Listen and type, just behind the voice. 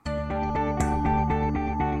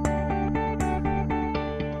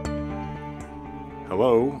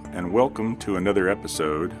Hello, and welcome to another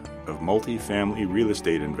episode of Multifamily Real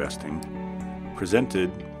Estate Investing, presented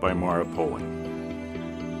by Mara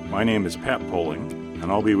Poling. My name is Pat Poling, and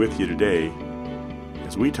I'll be with you today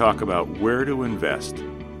as we talk about where to invest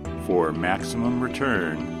for maximum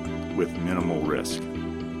return with minimal risk.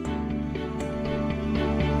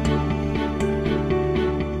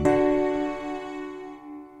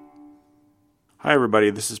 Hi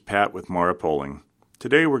everybody, this is Pat with Mara Poling.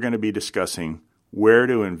 Today we're going to be discussing where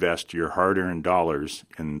to invest your hard-earned dollars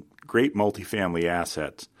in great multifamily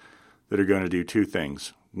assets that are going to do two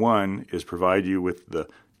things. One is provide you with the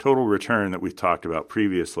total return that we've talked about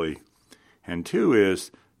previously, and two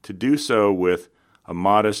is to do so with a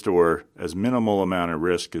modest or as minimal amount of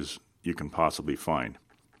risk as you can possibly find.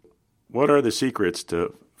 What are the secrets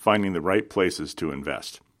to finding the right places to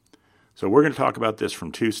invest? So we're going to talk about this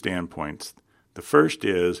from two standpoints. The first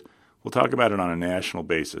is we'll talk about it on a national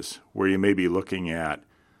basis, where you may be looking at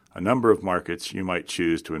a number of markets you might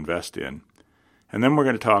choose to invest in. And then we're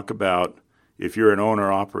going to talk about, if you're an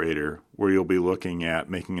owner-operator, where you'll be looking at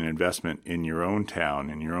making an investment in your own town,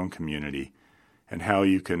 in your own community, and how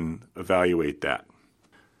you can evaluate that.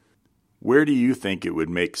 Where do you think it would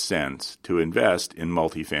make sense to invest in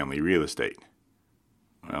multifamily real estate?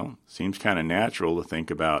 Well, it seems kind of natural to think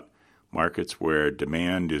about markets where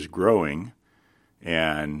demand is growing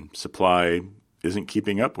and supply isn't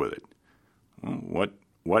keeping up with it. Well,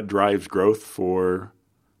 what drives growth for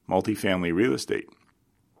multifamily real estate?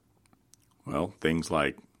 Well, things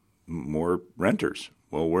like more renters.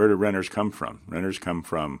 Well, where do renters come from? Renters come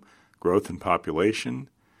from growth in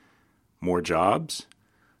population, more jobs,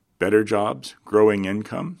 better jobs, growing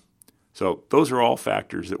income. So those are all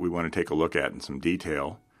factors that we want to take a look at in some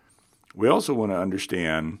detail. We also want to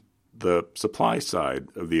understand the supply side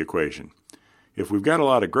of the equation. If we've got a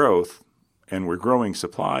lot of growth and we're growing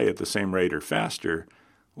supply at the same rate or faster,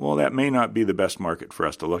 well, that may not be the best market for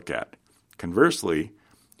us to look at. Conversely,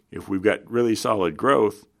 if we've got really solid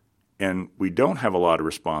growth and we don't have a lot of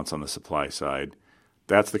response on the supply side,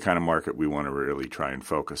 that's the kind of market we want to really try and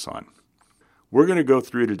focus on. We're going to go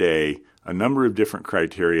through today a number of different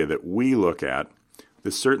criteria that we look at.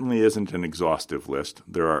 This certainly isn't an exhaustive list.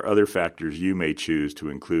 There are other factors you may choose to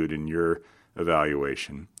include in your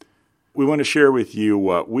evaluation. We want to share with you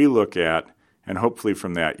what we look at, and hopefully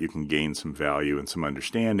from that you can gain some value and some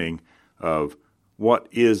understanding of what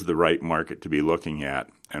is the right market to be looking at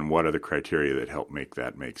and what are the criteria that help make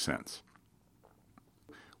that make sense.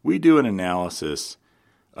 We do an analysis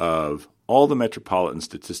of all the metropolitan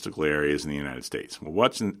statistical areas in the United States. Well,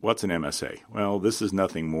 what's an MSA? Well, this is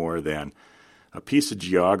nothing more than a piece of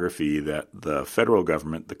geography that the federal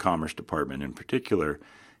government, the Commerce Department in particular,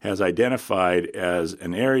 has identified as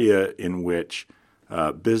an area in which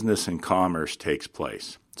business and commerce takes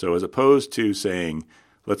place. So as opposed to saying,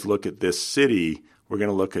 let's look at this city, we're going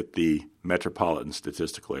to look at the metropolitan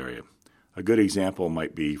statistical area. A good example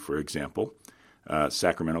might be, for example,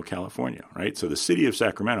 Sacramento, California, right? So the city of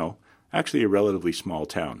Sacramento, actually a relatively small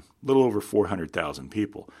town, a little over 400,000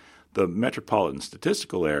 people. The metropolitan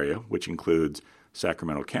statistical area, which includes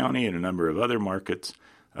Sacramento County and a number of other markets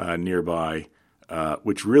nearby,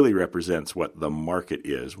 which really represents what the market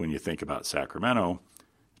is when you think about Sacramento,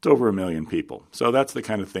 it's over 1 million people. So that's the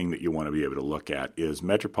kind of thing that you want to be able to look at is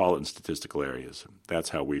metropolitan statistical areas. That's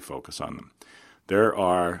how we focus on them. There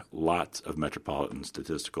are lots of metropolitan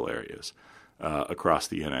statistical areas across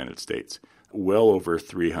the United States, well over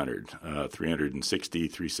 300, 360,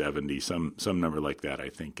 370, some number like that, I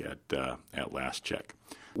think, at last check.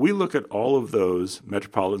 We look at all of those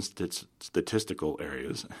metropolitan statistical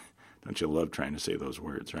areas. Don't you love trying to say those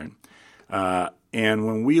words, right? And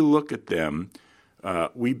when we look at them,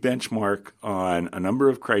 we benchmark on a number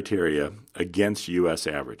of criteria against U.S.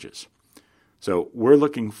 averages. So we're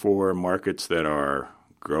looking for markets that are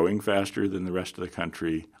growing faster than the rest of the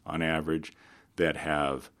country on average, that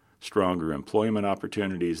have stronger employment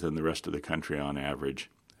opportunities than the rest of the country on average,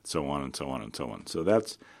 so on and so on and so on. So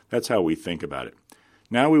that's how we think about it.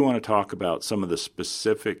 Now we want to talk about some of the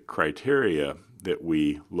specific criteria that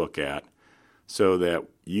we look at so that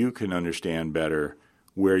you can understand better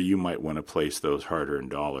where you might want to place those hard-earned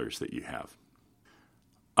dollars that you have.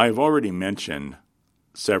 I've already mentioned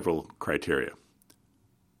several criteria: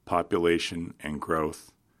 population and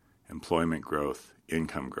growth, employment growth,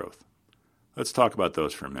 income growth. Let's talk about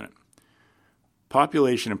those for a minute.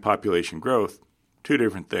 Population and population growth, two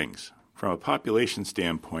different things. From a population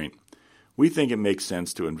standpoint, we think it makes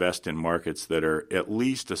sense to invest in markets that are at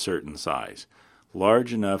least a certain size,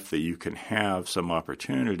 large enough that you can have some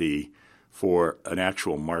opportunity for an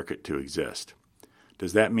actual market to exist.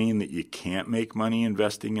 Does that mean that you can't make money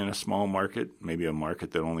investing in a small market, maybe a market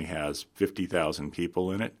that only has 50,000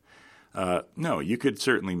 people in it? No, you could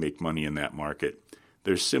certainly make money in that market.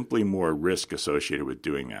 There's simply more risk associated with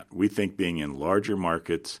doing that. We think being in larger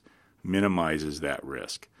markets minimizes that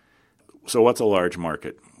risk. So what's a large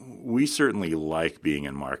market? We certainly like being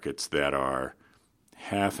in markets that are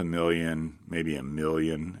 500,000, maybe 1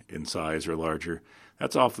 million in size or larger.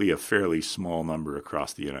 That's awfully a fairly small number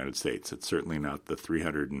across the United States. It's certainly not the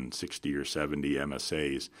 360 or 70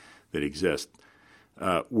 MSAs that exist.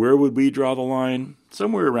 Where would we draw the line?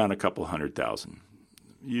 Somewhere around a couple 100,000.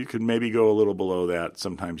 You could maybe go a little below that.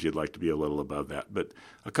 Sometimes you'd like to be a little above that. But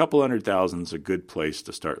a couple 100,000 is a good place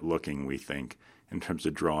to start looking, we think, in terms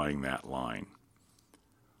of drawing that line.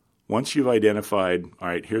 Once you've identified, all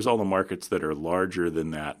right, here's all the markets that are larger than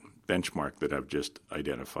that benchmark that I've just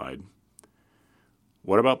identified.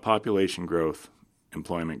 What about population growth,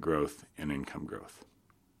 employment growth, and income growth?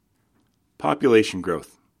 Population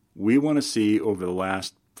growth. We want to see over the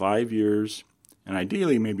last 5 years, and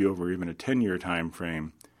ideally maybe over even a 10-year time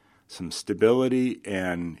frame, some stability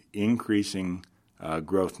and increasing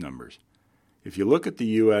growth numbers. If you look at the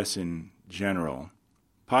U.S. in general,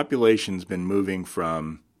 population's been moving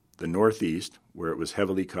from the Northeast, where it was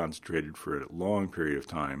heavily concentrated for a long period of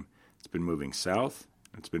time. It's been moving south,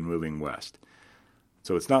 it's been moving west.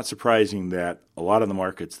 So it's not surprising that a lot of the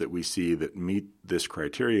markets that we see that meet this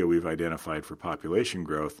criteria we've identified for population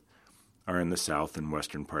growth are in the south and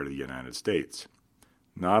western part of the United States.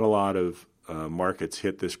 Not a lot of markets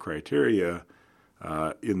hit this criteria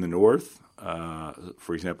in the north,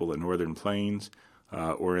 for example, the northern plains,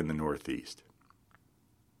 or in the northeast.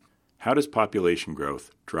 How does population growth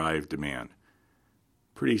drive demand?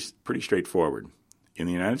 Pretty straightforward. In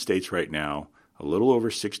the United States right now, a little over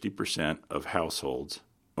 60% of households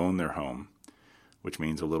own their home, which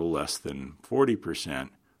means a little less than 40%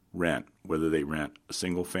 rent, whether they rent a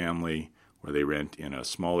single family or they rent in a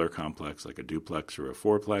smaller complex like a duplex or a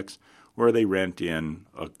fourplex, or they rent in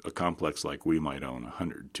a complex like we might own,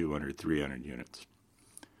 100, 200, 300 units.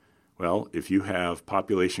 Well, if you have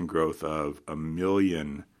population growth of 1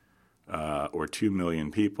 million or 2 million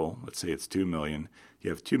people, let's say it's 2 million, you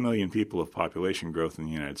have 2 million people of population growth in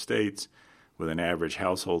the United States with an average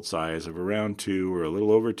household size of around 2 or a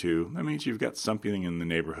little over 2. That means you've got something in the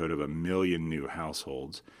neighborhood of 1 million new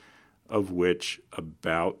households, of which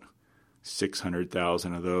about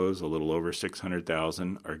 600,000 of those, a little over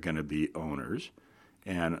 600,000, are going to be owners,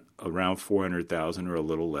 and around 400,000 or a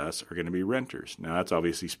little less are going to be renters. Now, that's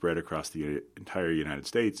obviously spread across the entire United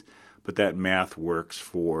States, but that math works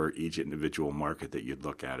for each individual market that you'd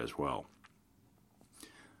look at as well.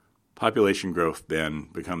 Population growth then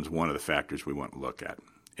becomes one of the factors we want to look at.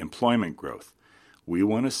 Employment growth. We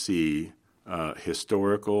want to see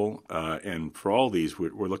historical, and for all these,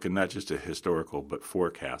 we're looking not just at historical, but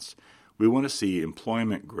forecasts. We want to see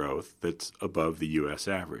employment growth that's above the U.S.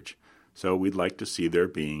 average. So we'd like to see there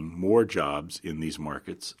being more jobs in these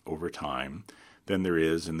markets over time than there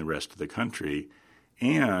is in the rest of the country.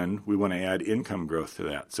 And we want to add income growth to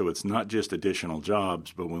that. So it's not just additional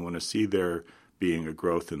jobs, but we want to see there being a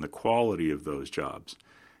growth in the quality of those jobs.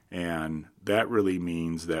 And that really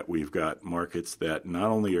means that we've got markets that not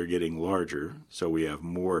only are getting larger, so we have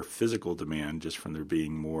more physical demand just from there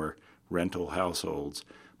being more rental households,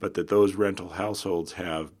 but that those rental households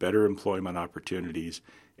have better employment opportunities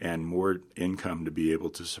and more income to be able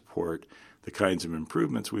to support the kinds of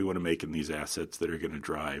improvements we want to make in these assets that are going to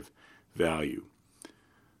drive value.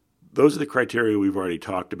 Those are the criteria we've already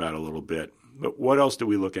talked about a little bit, but what else do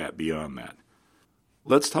we look at beyond that?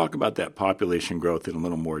 Let's talk about that population growth in a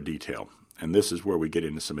little more detail, and this is where we get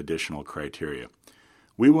into some additional criteria.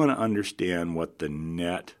 We want to understand what the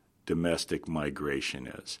net domestic migration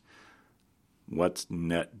is. What's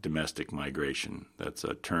net domestic migration? That's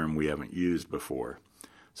a term we haven't used before.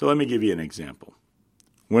 So let me give you an example.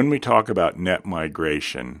 When we talk about net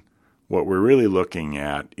migration, what we're really looking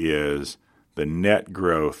at is the net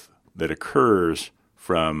growth that occurs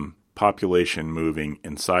from population moving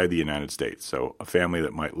inside the United States. So a family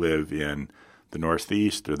that might live in the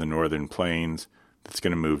Northeast or the Northern Plains that's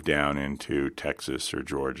going to move down into Texas or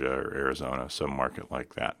Georgia or Arizona, some market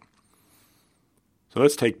like that. So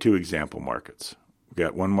let's take 2 example markets. We've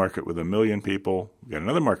got one market with 1 million people. We've got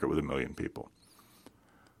another market with 1 million people.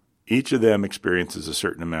 Each of them experiences a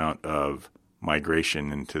certain amount of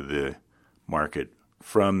migration into the market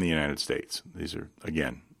from the United States. These are,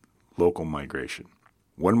 again, local migration.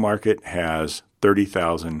 One market has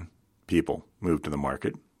 30,000 people move to the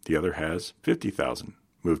market. The other has 50,000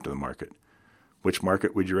 move to the market. Which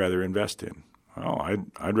market would you rather invest in? Oh,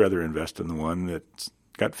 I'd rather invest in the one that's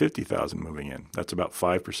got 50,000 moving in. That's about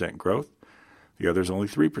 5% growth. The other's only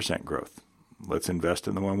 3% growth. Let's invest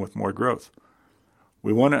in the one with more growth.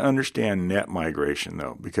 We want to understand net migration,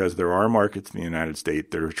 though, because there are markets in the United States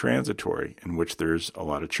that are transitory, in which there's a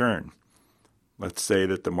lot of churn. Let's say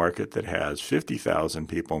that the market that has 50,000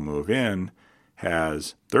 people move in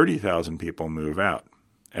has 30,000 people move out.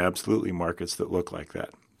 Absolutely markets that look like that.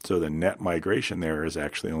 So the net migration there is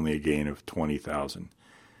actually only a gain of 20,000.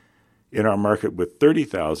 In our market with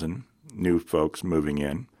 30,000 new folks moving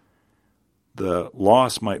in, the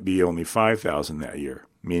loss might be only 5,000 that year,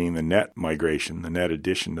 meaning the net migration, the net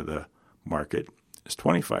addition to the market, is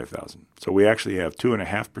 25,000. So we actually have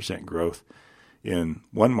 2.5% growth in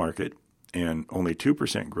one market and only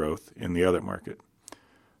 2% growth in the other market.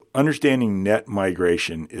 Understanding net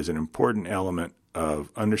migration is an important element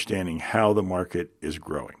of understanding how the market is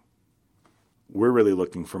growing. We're really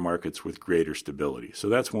looking for markets with greater stability. So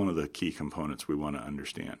that's one of the key components we want to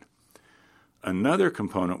understand. Another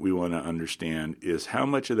component we want to understand is how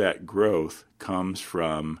much of that growth comes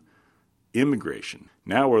from immigration.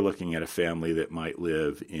 Now we're looking at a family that might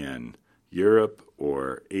live in Europe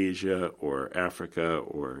or Asia or Africa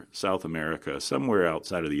or South America, somewhere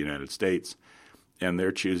outside of the United States, and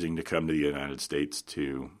they're choosing to come to the United States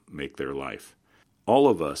to make their life. All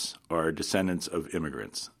of us are descendants of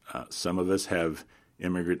immigrants. Some of us have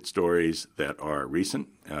immigrant stories that are recent,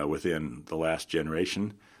 within the last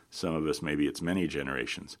generation. Some of us, maybe it's many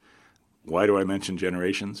generations. Why do I mention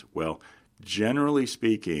generations? Well, generally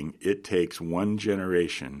speaking, it takes one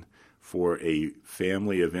generation for a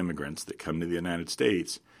family of immigrants that come to the United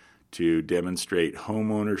States to demonstrate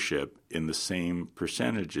home ownership in the same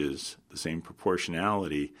percentages, the same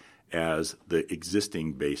proportionality as the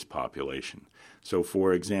existing base population. So,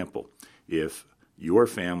 for example, if your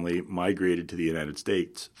family migrated to the United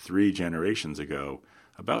States 3 generations ago,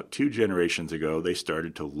 about 2 generations ago, they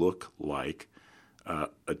started to look like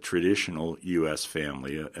a traditional U.S.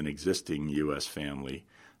 family, an existing U.S. family,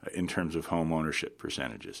 in terms of home ownership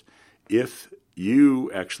percentages. If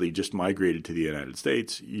you actually just migrated to the United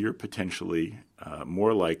States, you're potentially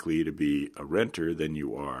more likely to be a renter than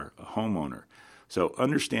you are a homeowner. So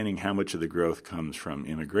understanding how much of the growth comes from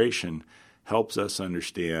immigration helps us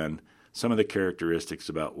understand some of the characteristics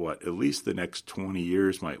about what at least the next 20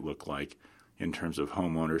 years might look like in terms of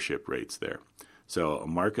home ownership rates there. So a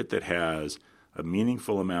market that has a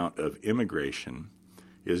meaningful amount of immigration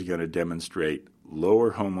is going to demonstrate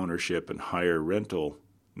lower home ownership and higher rental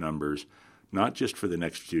numbers, not just for the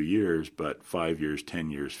next few years, but 5 years, 10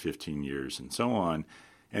 years, 15 years, and so on.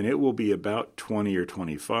 And it will be about 20 or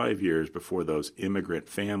 25 years before those immigrant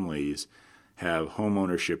families have home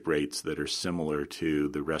ownership rates that are similar to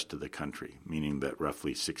the rest of the country, meaning that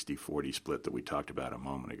roughly 60-40 split that we talked about a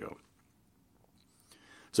moment ago.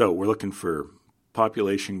 So we're looking for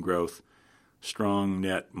population growth, strong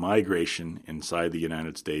net migration inside the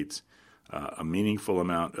United States, a meaningful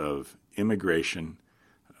amount of immigration.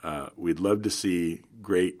 We'd love to see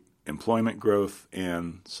great employment growth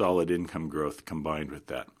and solid income growth combined with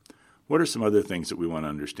that. What are some other things that we want to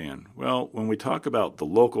understand? Well, when we talk about the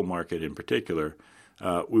local market in particular,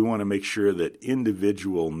 we want to make sure that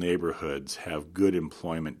individual neighborhoods have good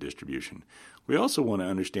employment distribution. We also want to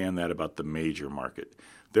understand that about the major market.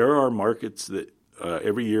 There are markets that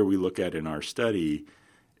every year we look at in our study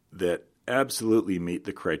that absolutely meet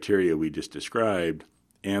the criteria we just described,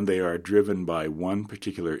 and they are driven by one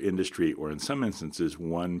particular industry or in some instances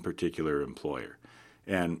one particular employer.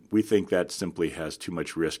 And we think that simply has too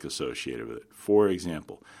much risk associated with it. For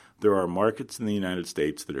example, there are markets in the United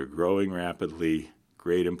States that are growing rapidly,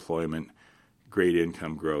 great employment, great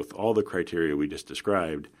income growth, all the criteria we just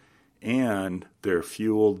described, and they're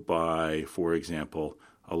fueled by, for example,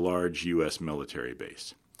 a large U.S. military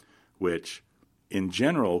base, which in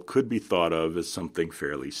general could be thought of as something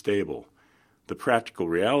fairly stable. The practical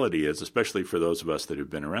reality is, especially for those of us that have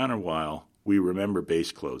been around a while, we remember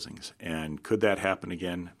base closings. And could that happen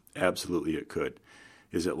again? Absolutely it could.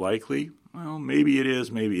 Is it likely? Well, maybe it is,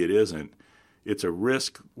 maybe it isn't. It's a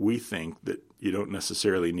risk we think that you don't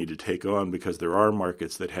necessarily need to take on because there are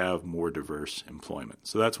markets that have more diverse employment.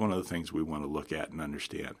 So that's one of the things we want to look at and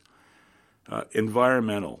understand.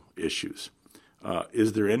 Environmental issues.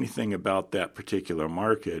 Is there anything about that particular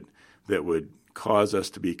market that would cause us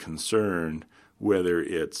to be concerned, whether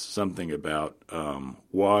it's something about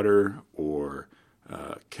water or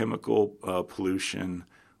chemical pollution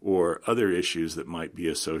or other issues that might be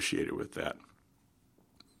associated with that?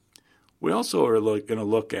 We also are going to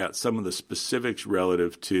look at some of the specifics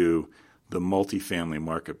relative to the multifamily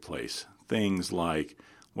marketplace. Things like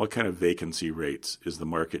what kind of vacancy rates is the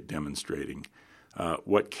market demonstrating?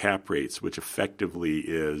 what cap rates, which effectively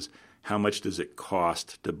is how much does it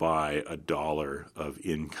cost to buy a dollar of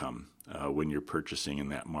income when you're purchasing in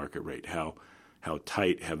that market rate? How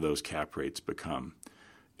tight have those cap rates become?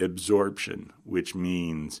 Absorption, which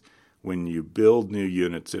means when you build new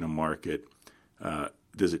units in a market,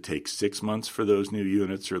 does it take 6 months for those new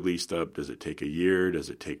units are leased up? Does it take a year? Does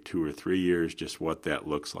it take 2 or 3 years? Just what that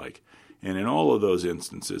looks like. And in all of those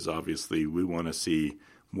instances, obviously, we want to see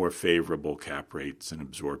more favorable cap rates and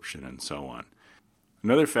absorption and so on.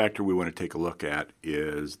 Another factor we want to take a look at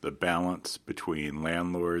is the balance between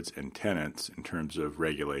landlords and tenants in terms of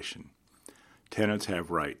regulation. Tenants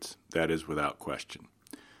have rights, that is without question.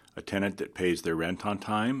 A tenant that pays their rent on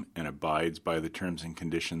time and abides by the terms and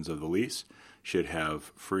conditions of the lease should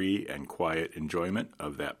have free and quiet enjoyment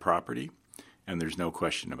of that property, and there's no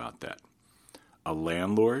question about that. A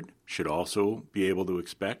landlord should also be able to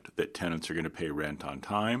expect that tenants are going to pay rent on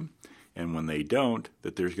time, and when they don't,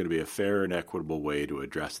 that there's going to be a fair and equitable way to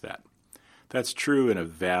address that. That's true in a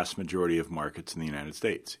vast majority of markets in the United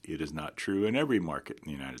States. It is not true in every market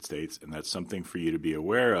in the United States, and that's something for you to be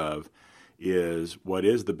aware of, is what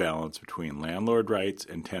is the balance between landlord rights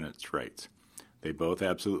and tenants' rights. They both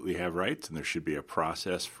absolutely have rights, and there should be a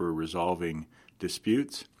process for resolving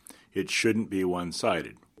disputes. It shouldn't be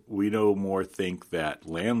one-sided. We no more think that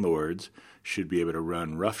landlords should be able to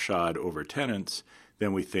run roughshod over tenants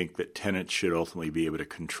than we think that tenants should ultimately be able to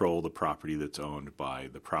control the property that's owned by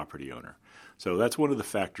the property owner. So that's one of the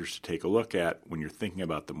factors to take a look at when you're thinking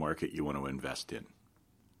about the market you want to invest in.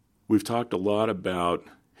 We've talked a lot about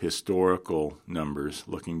historical numbers,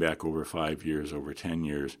 looking back over 5 years, over 10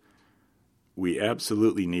 years. We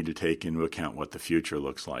absolutely need to take into account what the future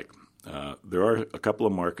looks like. There are a couple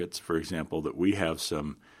of markets, for example, that we have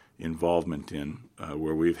some involvement in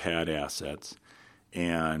where we've had assets,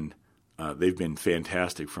 and they've been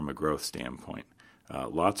fantastic from a growth standpoint.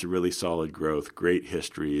 Lots of really solid growth, great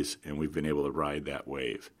histories, and we've been able to ride that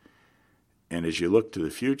wave. And as you look to the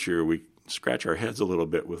future, we scratch our heads a little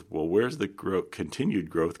bit with, well, where's the continued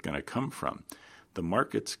growth going to come from? The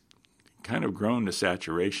market's kind of grown to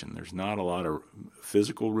saturation. There's not a lot of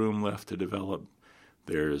physical room left to develop.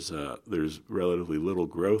 There's relatively little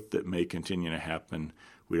growth that may continue to happen.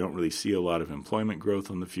 We don't really see a lot of employment growth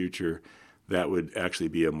in the future. That would actually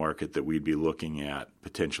be a market that we'd be looking at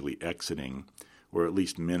potentially exiting, or at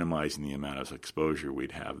least minimizing the amount of exposure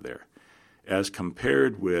we'd have there. As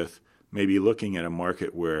compared with maybe looking at a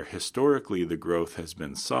market where historically the growth has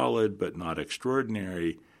been solid but not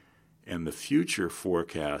extraordinary, and the future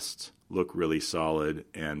forecasts look really solid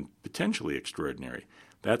and potentially extraordinary.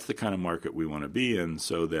 That's the kind of market we want to be in,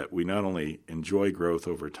 so that we not only enjoy growth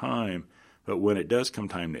over time, but when it does come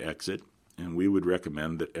time to exit, and we would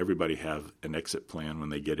recommend that everybody have an exit plan when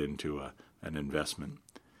they get into an investment.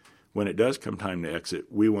 When it does come time to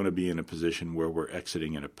exit, we want to be in a position where we're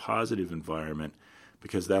exiting in a positive environment,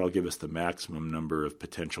 because that'll give us the maximum number of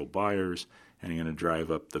potential buyers and going to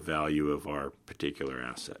drive up the value of our particular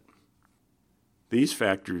asset. These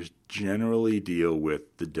factors generally deal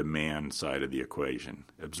with the demand side of the equation.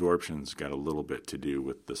 Absorption's got a little bit to do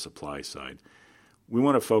with the supply side. We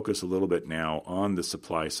want to focus a little bit now on the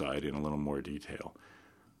supply side in a little more detail.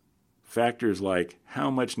 Factors like how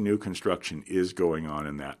much new construction is going on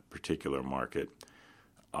in that particular market.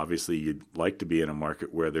 Obviously, you'd like to be in a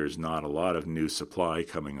market where there's not a lot of new supply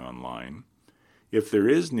coming online. If there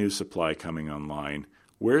is new supply coming online,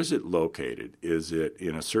 where is it located? Is it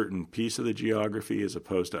in a certain piece of the geography as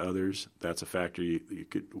opposed to others? That's a factor you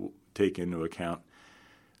could take into account.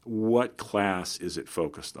 What class is it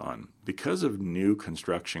focused on? Because of new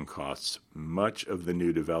construction costs, much of the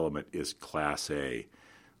new development is Class A.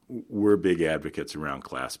 We're big advocates around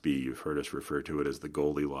Class B. You've heard us refer to it as the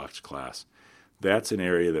Goldilocks class. That's an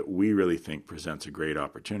area that we really think presents a great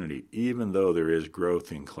opportunity, even though there is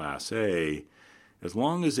growth in Class A, as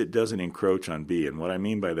long as it doesn't encroach on B. And what I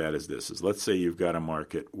mean by that is this, is let's say you've got a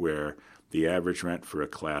market where the average rent for a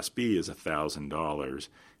Class B is $1,000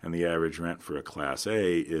 and the average rent for a Class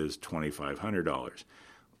A is $2,500.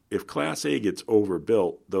 If Class A gets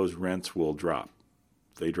overbuilt, those rents will drop.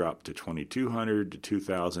 They drop to $2,200 to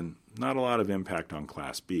 $2,000, not a lot of impact on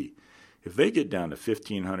Class B. If they get down to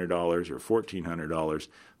 $1,500 or $1,400,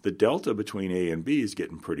 the delta between A and B is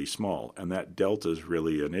getting pretty small, and that delta is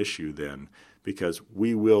really an issue then, because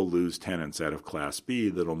we will lose tenants out of Class B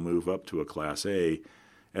that'll move up to a Class A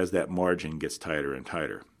as that margin gets tighter and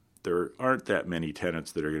tighter. There aren't that many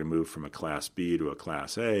tenants that are going to move from a Class B to a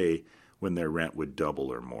Class A when their rent would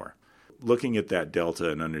double or more. Looking at that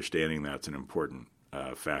delta and understanding that's an important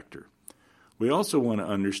factor. We also want to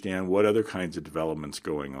understand what other kinds of developments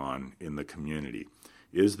going on in the community.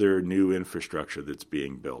 Is there new infrastructure that's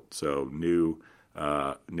being built? So new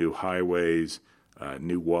highways,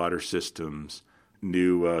 new water systems,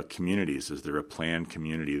 new communities. Is there a planned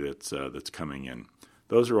community that's coming in?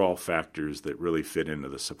 Those are all factors that really fit into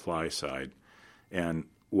the supply side. And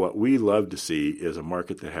what we love to see is a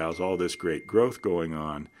market that has all this great growth going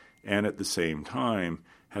on and at the same time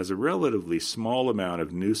has a relatively small amount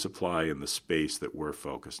of new supply in the space that we're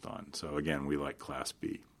focused on. So again, we like Class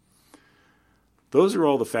B. Those are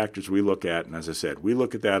all the factors we look at, and as I said, we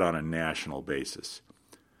look at that on a national basis.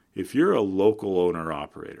 If you're a local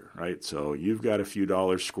owner-operator, right, so you've got a few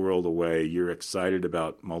dollars squirreled away, you're excited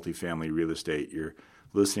about multifamily real estate, you're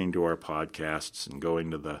listening to our podcasts and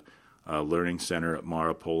going to the Learning Center at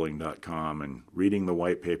marapoling.com and reading the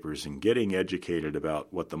white papers and getting educated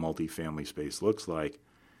about what the multifamily space looks like,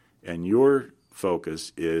 and your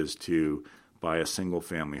focus is to buy a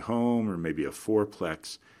single-family home or maybe a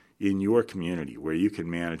fourplex in your community where you can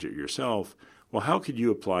manage it yourself, well, how could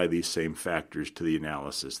you apply these same factors to the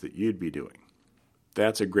analysis that you'd be doing?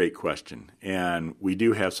 That's a great question, and we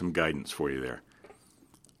do have some guidance for you there.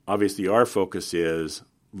 Obviously, our focus is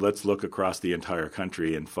let's look across the entire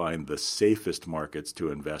country and find the safest markets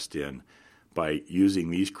to invest in by using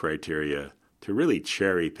these criteria to really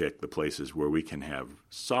cherry pick the places where we can have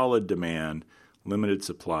solid demand, limited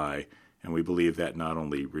supply, and we believe that not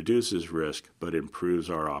only reduces risk, but improves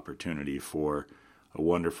our opportunity for a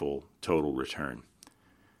wonderful total return.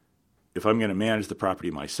 If I'm going to manage the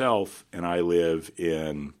property myself and I live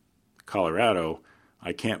in Colorado,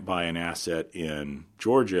 I can't buy an asset in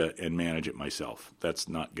Georgia and manage it myself. That's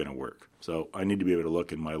not going to work. So I need to be able to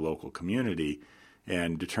look in my local community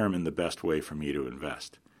and determine the best way for me to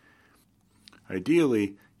invest.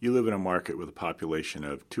 Ideally, you live in a market with a population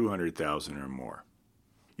of 200,000 or more.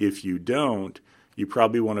 If you don't, you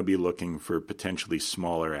probably want to be looking for potentially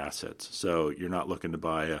smaller assets. So you're not looking to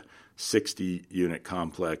buy a 60-unit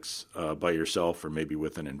complex by yourself or maybe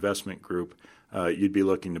with an investment group. You'd be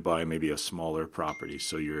looking to buy maybe a smaller property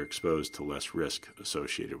so you're exposed to less risk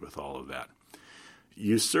associated with all of that.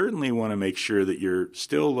 You certainly want to make sure that you're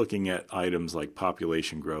still looking at items like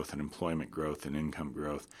population growth and employment growth and income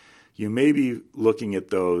growth. You may be looking at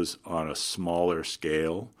those on a smaller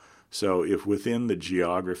scale. So if within the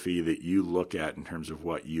geography that you look at in terms of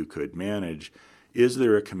what you could manage, is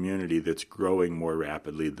there a community that's growing more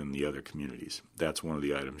rapidly than the other communities? That's one of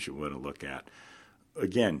the items you want to look at.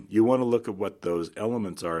 Again, you want to look at what those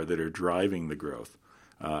elements are that are driving the growth.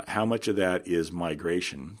 How much of that is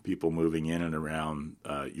migration, people moving in and around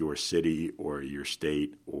your city or your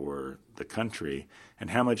state or the country, and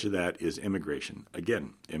how much of that is immigration?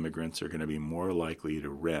 Again, immigrants are going to be more likely to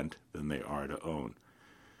rent than they are to own.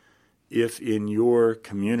 If in your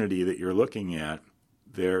community that you're looking at,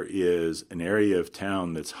 there is an area of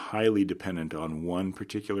town that's highly dependent on one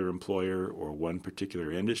particular employer or one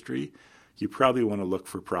particular industry, you probably want to look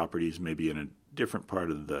for properties maybe in a different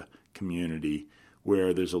part of the community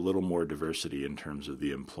where there's a little more diversity in terms of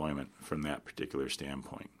the employment from that particular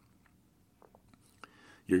standpoint.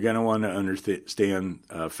 You're going to want to understand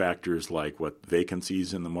factors like what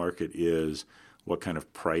vacancies in the market is, what kind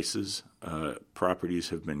of prices properties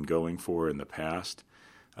have been going for in the past.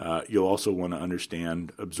 You'll also want to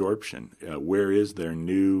understand absorption. Where is there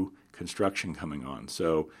new construction coming on?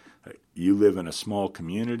 So you live in a small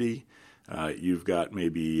community. You've got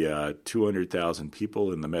maybe 200,000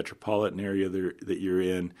 people in the metropolitan area that you're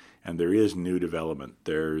in, and there is new development.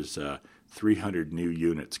 There's 300 new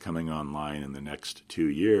units coming online in the next 2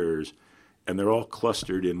 years, and they're all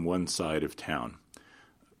clustered in one side of town.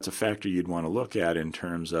 It's a factor you'd want to look at in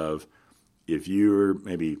terms of if you're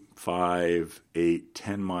maybe 5, 8,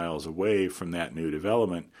 10 miles away from that new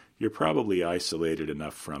development, you're probably isolated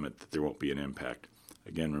enough from it that there won't be an impact.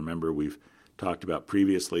 Again, remember we've talked about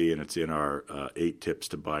previously, and it's in our 8 Tips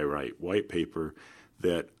to Buy Right white paper,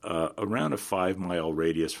 that around a 5-mile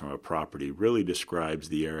radius from a property really describes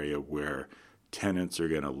the area where tenants are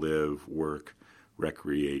going to live, work,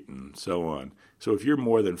 recreate, and so on. So if you're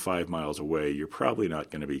more than 5 miles away, you're probably not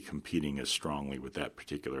going to be competing as strongly with that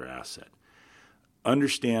particular asset.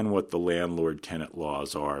 Understand what the landlord-tenant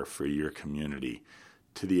laws are for your community.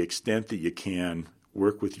 To the extent that you can,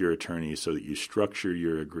 work with your attorney so that you structure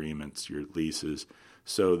your agreements, your leases,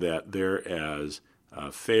 so that they're as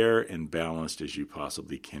fair and balanced as you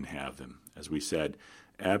possibly can have them. As we said,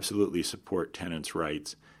 absolutely support tenants'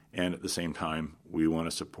 rights, and at the same time, we want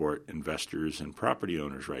to support investors and property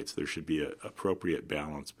owners' rights. There should be an appropriate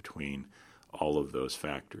balance between all of those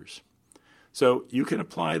factors. So you can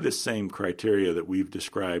apply this same criteria that we've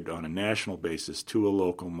described on a national basis to a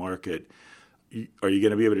local market. are you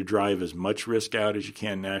going to be able to drive as much risk out as you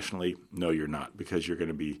can nationally? No, you're not, because you're going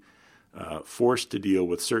to be forced to deal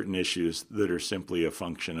with certain issues that are simply a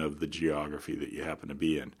function of the geography that you happen to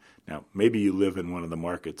be in. Now, maybe you live in one of the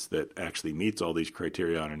markets that actually meets all these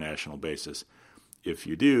criteria on a national basis. If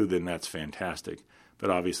you do, then that's fantastic.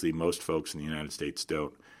 But obviously, most folks in the United States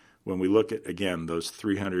don't. When we look at, again, those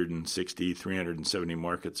 360, 370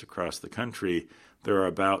 markets across the country, there are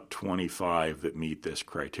about 25 that meet this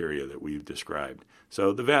criteria that we've described.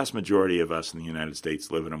 So the vast majority of us in the United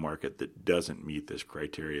States live in a market that doesn't meet this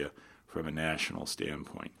criteria from a national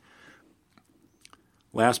standpoint.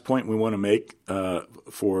 Last point we want to make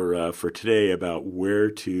for today about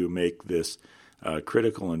where to make this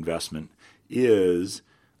critical investment is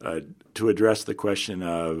to address the question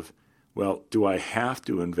of, well, do I have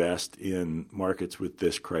to invest in markets with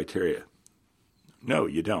this criteria? No,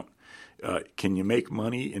 you don't. Can you make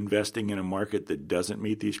money investing in a market that doesn't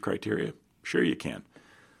meet these criteria? Sure you can.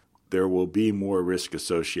 There will be more risk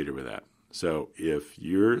associated with that. So if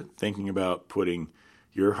you're thinking about putting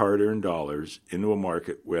your hard-earned dollars into a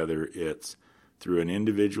market, whether it's through an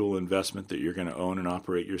individual investment that you're going to own and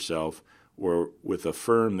operate yourself, or with a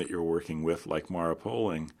firm that you're working with like Mara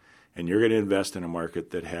Poling, and you're going to invest in a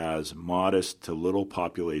market that has modest to little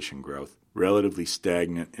population growth, relatively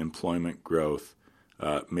stagnant employment growth,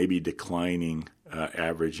 maybe declining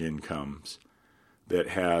average incomes, that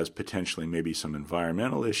has potentially maybe some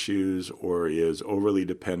environmental issues or is overly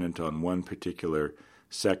dependent on one particular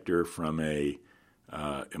sector from a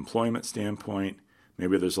employment standpoint.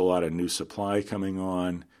 Maybe there's a lot of new supply coming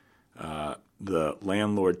on. The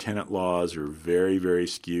landlord-tenant laws are very, very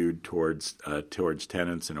skewed towards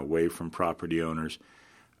tenants and away from property owners.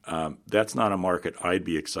 That's not a market I'd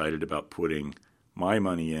be excited about putting my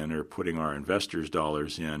money in or putting our investors'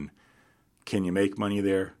 dollars in. Can you make money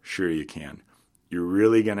there? Sure you can. You're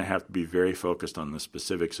really going to have to be very focused on the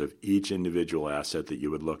specifics of each individual asset that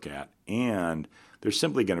you would look at. And there's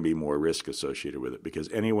simply going to be more risk associated with it,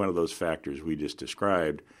 because any one of those factors we just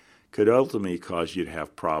described could ultimately cause you to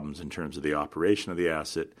have problems in terms of the operation of the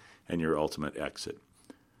asset and your ultimate exit.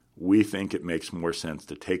 We think it makes more sense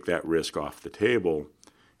to take that risk off the table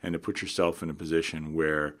and to put yourself in a position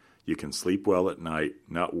where you can sleep well at night,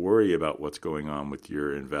 not worry about what's going on with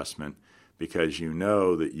your investment, because you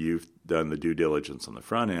know that you've done the due diligence on the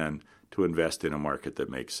front end to invest in a market that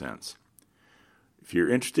makes sense. If you're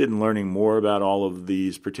interested in learning more about all of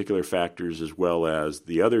these particular factors, as well as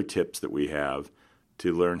the other tips that we have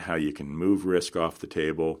to learn how you can move risk off the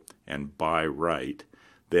table and buy right,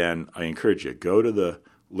 then I encourage you, go to the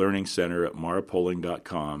Learning Center at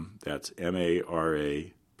marapoling.com. That's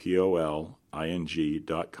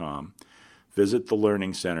marapoling.com. Visit the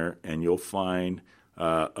Learning Center, and you'll find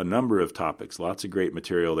a number of topics, lots of great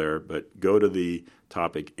material there, but go to the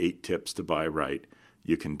topic 8 Tips to Buy Right.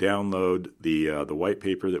 You can download the white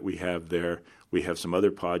paper that we have there. We have some other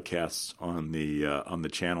podcasts on the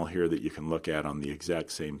channel here that you can look at on the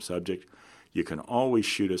exact same subject. You can always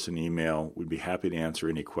shoot us an email. We'd be happy to answer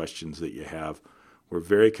any questions that you have. We're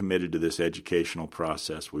very committed to this educational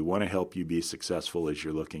process. We want to help you be successful as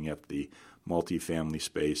you're looking at the multifamily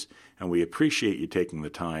space, and we appreciate you taking the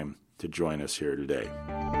time to join us here today.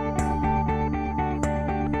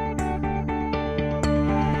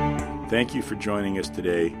 Thank you for joining us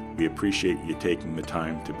today. We appreciate you taking the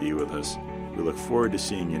time to be with us. We look forward to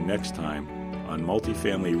seeing you next time on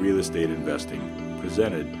Multifamily Real Estate Investing,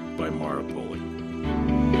 presented by Mara Poling.